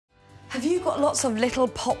Have you got lots of little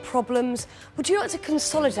pop problems? Would you like to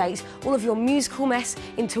consolidate all of your musical mess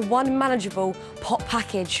into one manageable pop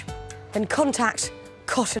package? Then contact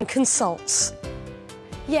Cotton Consults.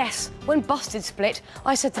 Yes, when Busted split,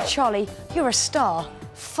 I said to Charlie, "You're a star.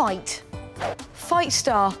 Fight." Fight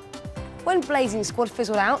star. When Blazing Squad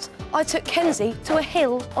fizzled out, I took Kenzie to a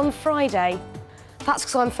hill on Friday. That's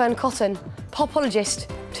because I'm Fern Cotton, popologist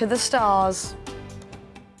to the stars.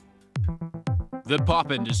 The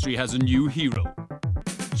pop industry has a new hero.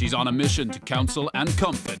 She's on a mission to counsel and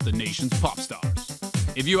comfort the nation's pop stars.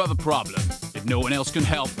 If you have a problem, if no one else can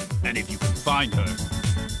help, and if you can find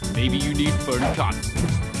her, maybe you need Fern Cotton,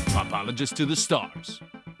 popologist to the stars.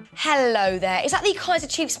 Hello there. Is that the Kaiser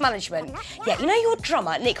Chiefs management? Yeah, you know your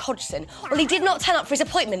drummer, Nick Hodgson? Well, he did not turn up for his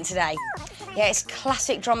appointment today. Yeah, it's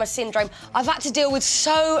classic drummer syndrome. I've had to deal with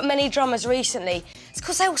so many drummers recently. It's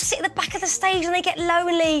because they all sit at the back of the stage and they get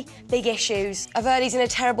lonely. Big issues. I've heard he's in a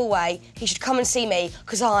terrible way. He should come and see me,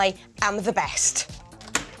 because I am the best.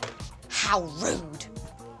 How rude.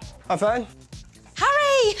 Hi, Fern.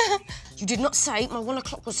 Harry! You did not say my 1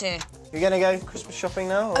 o'clock was here. You're going to go Christmas shopping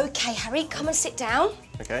now? Or? OK, Harry, come and sit down.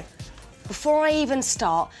 OK. Before I even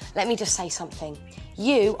start, let me just say something.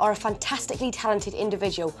 You are a fantastically talented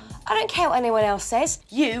individual. I don't care what anyone else says.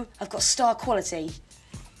 You have got star quality.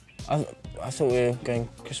 I thought we were going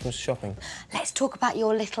Christmas shopping. Let's talk about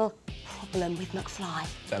your little problem with McFly.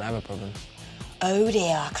 Don't have a problem. Oh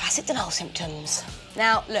dear, classic denial symptoms.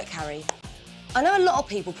 Now, look, Harry, I know a lot of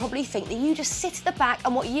people probably think that you just sit at the back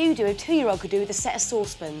and what you do a 2-year-old could do with a set of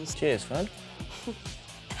saucepans. Cheers, Fern.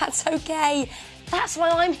 That's OK. That's why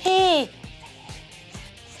I'm here.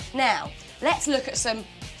 Now, let's look at some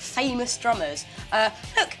famous drummers.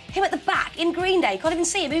 Look, him at the back in Green Day. Can't even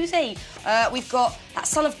see him. Who's he? We've got that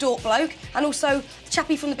Son of Dork bloke and also the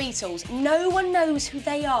chappie from the Beatles. No one knows who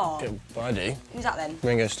they are. Yeah, I do. Who's that then?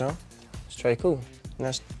 Ringo Starr. It's very cool. And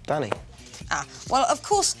that's Danny. Ah, well, of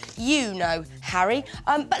course you know, Harry.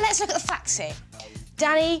 But let's look at the facts here.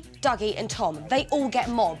 Danny, Dougie and Tom, they all get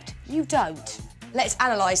mobbed. You don't. Let's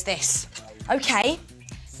analyse this. OK,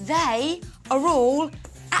 they are all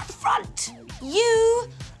at the front. You're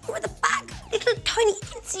at the back. Little tiny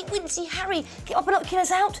insy-wincy Harry. Get up and knock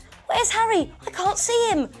us out. Where's Harry? I can't see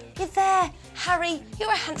him. You're there. Harry,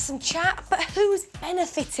 you're a handsome chap, but who's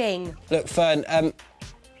benefiting? Look, Fern,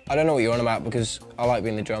 I don't know what you're on about because I like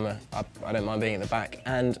being the drummer. I don't mind being at the back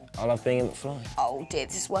and I love being in McFly. Oh, dear,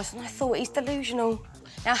 this is worse than I thought. He's delusional.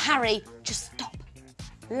 Now, Harry, just stop.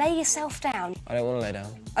 Lay yourself down. I don't want to lay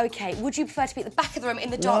down. OK, would you prefer to be at the back of the room in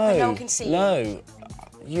the dark where no one can see you? No.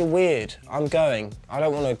 You're weird. I'm going. I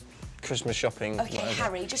don't want to Christmas shopping. OK, whatever.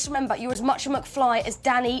 Harry, just remember, you're as much a McFly as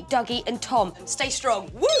Danny, Dougie and Tom. Stay strong.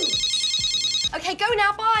 Woo! OK, go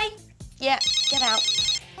now, bye. Yeah, get out.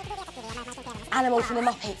 Animal from the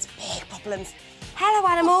Muppets, big problems. Hello,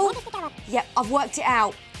 Animal. Yep, I've worked it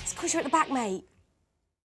out. It's because you're at the back, mate.